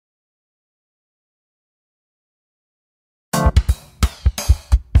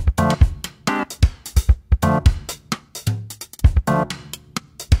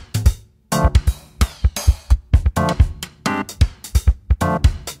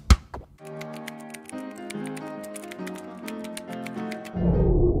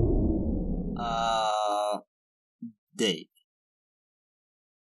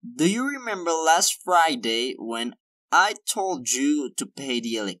Do you remember last Friday when I told you to pay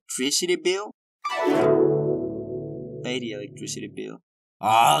the electricity bill? Pay the electricity bill.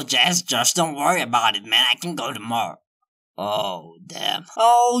 Oh, just don't worry about it, man. I can go tomorrow. Oh, damn.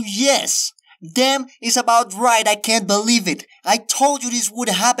 Oh, yes. Damn is about right. I can't believe it. I told you this would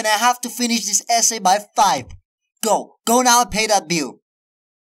happen. I have to finish this essay by 5. Go now and pay that bill.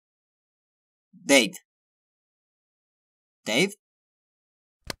 Dave?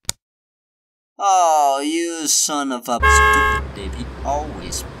 Oh, you son of a stupid Dave. He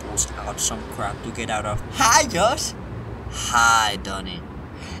always pulls out some crap to get out of. Hi, Josh. Hi, Donnie.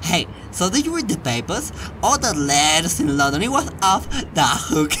 Hey, so did you read the papers? All the letters in London, it was off the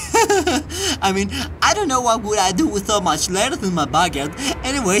hook. I mean, I don't know what would I do with so much letters in my backyard.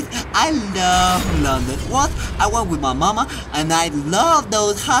 Anyways, I love London. Once I went with my mama and I love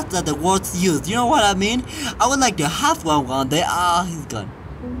those hats that the words use. You know what I mean? I would like to have one day. Ah, he's gone.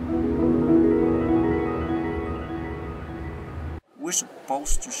 We're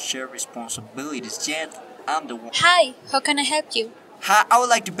supposed to share responsibilities, yet I'm the one. Hi, how can I help you? Hi, I would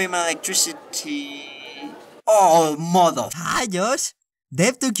like to pay my electricity. Oh, mother. Hi, Josh.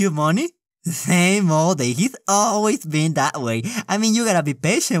 Dave took your money? Same old day. He's always been that way. I mean, you gotta be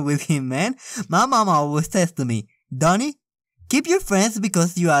patient with him, man. My mama always says to me, Donnie, keep your friends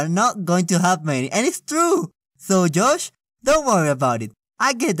because you are not going to have many. And it's true. So, Josh, don't worry about it.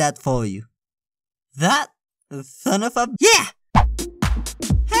 I get that for you. That son of a... Yeah!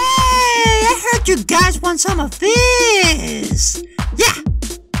 Hey, I heard you guys want some of this.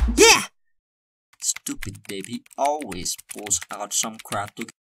 Yeah. Stupid Dave, he always pulls out some crap to.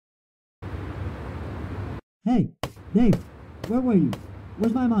 Hey, Dave, where were you?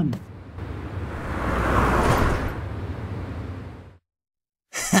 Where's my money?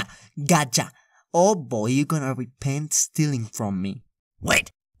 Gotcha. Oh boy, you're gonna repent stealing from me.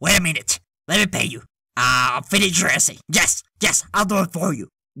 Wait a minute. Let me pay you. Finish your essay. Yes, I'll do it for you.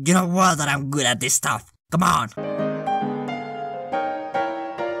 You know what, that I'm good at this stuff. Come on.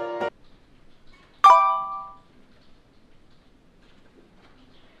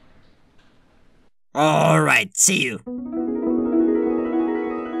 Alright, see you.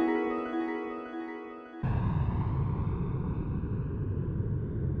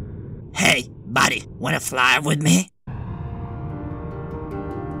 Hey, buddy, wanna fly with me?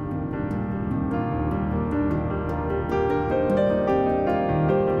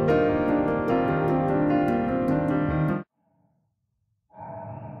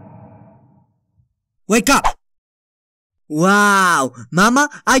 Wake up! Wow, Mama,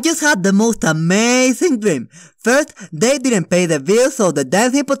 I just had the most amazing dream. First, they didn't pay the bill, so the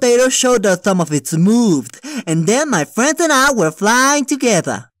dancing potato showed us some of its moves. And then my friends and I were flying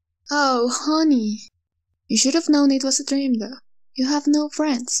together. Oh, honey. You should have known it was a dream, though. You have no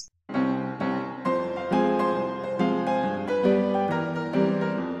friends.